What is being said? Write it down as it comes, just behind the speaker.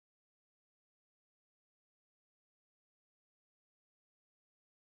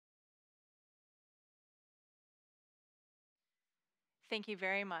Thank you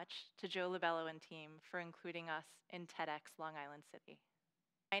very much to Joe Labello and team for including us in TEDx Long Island City.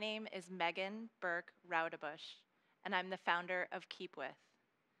 My name is Megan Burke Roudebush, and I'm the founder of Keep With.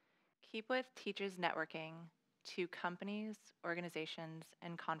 Keep With teaches networking to companies, organizations,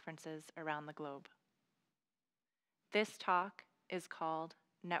 and conferences around the globe. This talk is called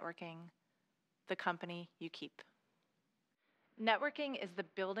Networking, the Company You Keep. Networking is the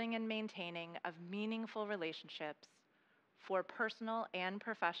building and maintaining of meaningful relationships for personal and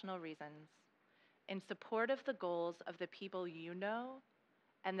professional reasons in support of the goals of the people you know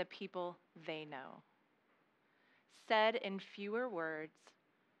and the people they know. Said in fewer words,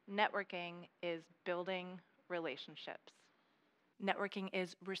 networking is building relationships. Networking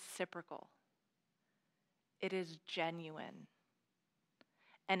is reciprocal. It is genuine.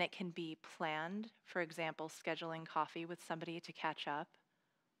 And it can be planned, for example, scheduling coffee with somebody to catch up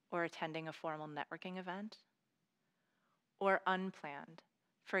or attending a formal networking event, or unplanned,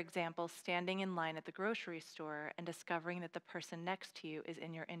 for example, standing in line at the grocery store and discovering that the person next to you is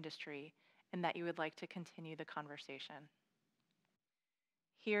in your industry and that you would like to continue the conversation.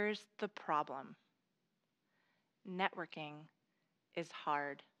 Here's the problem. Networking is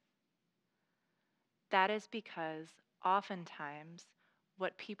hard. That is because oftentimes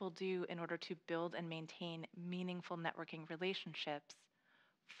what people do in order to build and maintain meaningful networking relationships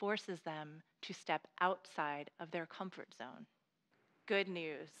forces them to step outside of their comfort zone. Good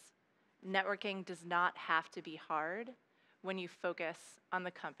news, networking does not have to be hard when you focus on the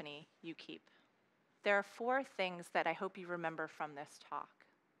company you keep. There are 4 things that I hope you remember from this talk.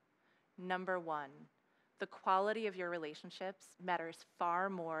 Number 1, the quality of your relationships matters far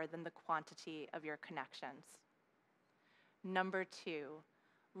more than the quantity of your connections. Number 2,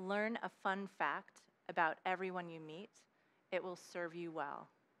 learn a fun fact about everyone you meet. It will serve you well.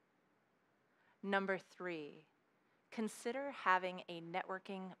 Number 3, consider having a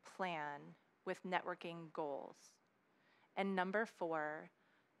networking plan with networking goals. And number 4,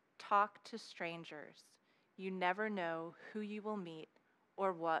 talk to strangers. You never know who you will meet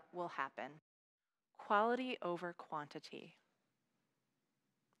or what will happen. Quality over quantity.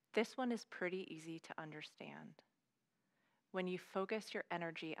 This one is pretty easy to understand. When you focus your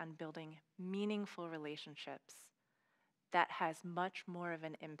energy on building meaningful relationships, that has much more of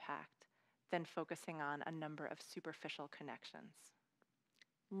an impact than focusing on a number of superficial connections.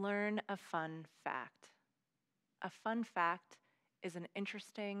 Learn a fun fact. A fun fact is an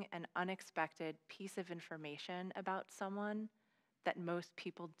interesting and unexpected piece of information about someone that most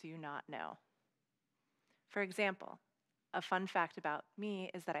people do not know. For example, a fun fact about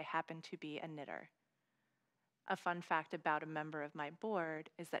me is that I happen to be a knitter. A fun fact about a member of my board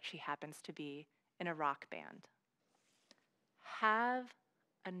is that she happens to be in a rock band. Have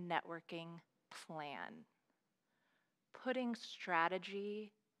a networking plan. Putting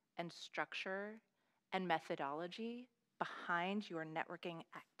strategy and structure and methodology behind your networking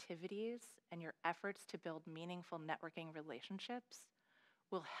activities and your efforts to build meaningful networking relationships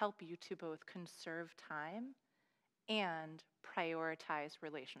will help you to both conserve time and prioritize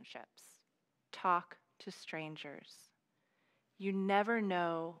relationships. Talk to strangers. You never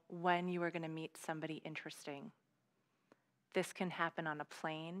know when you are going to meet somebody interesting. This can happen on a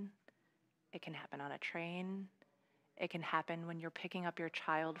plane, it can happen on a train, it can happen when you're picking up your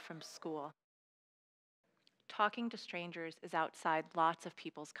child from school. Talking to strangers is outside lots of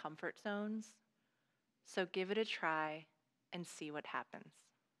people's comfort zones, so give it a try and see what happens.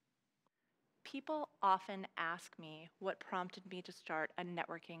 People often ask me what prompted me to start a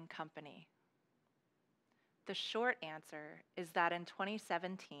networking company. The short answer is that in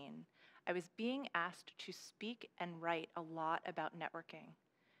 2017, I was being asked to speak and write a lot about networking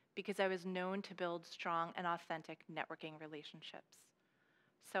because I was known to build strong and authentic networking relationships.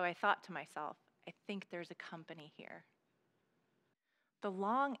 So I thought to myself, I think there's a company here. The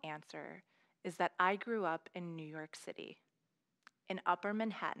long answer is that I grew up in New York City, in Upper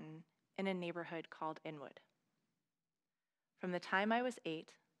Manhattan, in a neighborhood called Inwood. From the time I was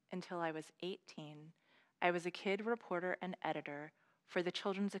 8 until I was 18, I was a kid reporter and editor for the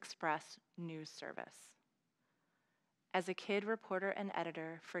Children's Express news service. As a kid reporter and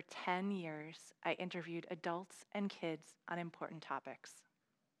editor for 10 years, I interviewed adults and kids on important topics.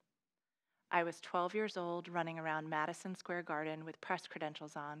 I was 12 years old, running around Madison Square Garden with press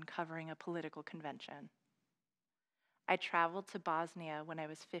credentials on, covering a political convention. I traveled to Bosnia when I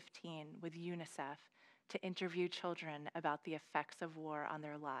was 15 with UNICEF to interview children about the effects of war on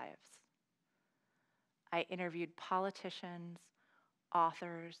their lives. I interviewed politicians,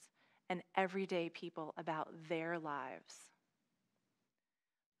 authors, and everyday people about their lives.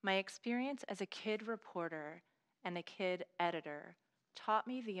 My experience as a kid reporter and a kid editor taught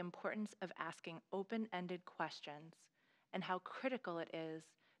me the importance of asking open-ended questions and how critical it is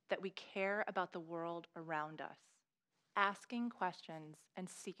that we care about the world around us. Asking questions and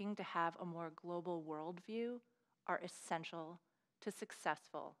seeking to have a more global worldview are essential to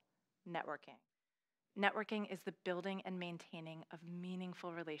successful networking. Networking is the building and maintaining of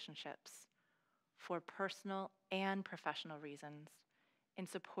meaningful relationships for personal and professional reasons in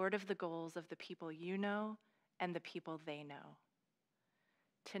support of the goals of the people you know and the people they know.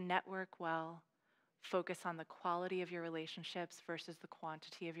 To network well, focus on the quality of your relationships versus the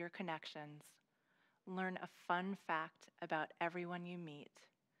quantity of your connections. Learn a fun fact about everyone you meet.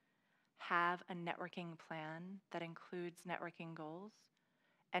 Have a networking plan that includes networking goals.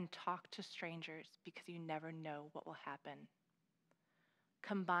 And talk to strangers because you never know what will happen.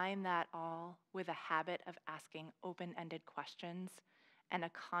 Combine that all with a habit of asking open-ended questions and a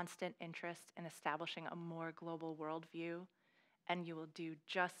constant interest in establishing a more global worldview, and you will do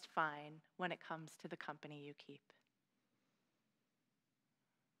just fine when it comes to the company you keep.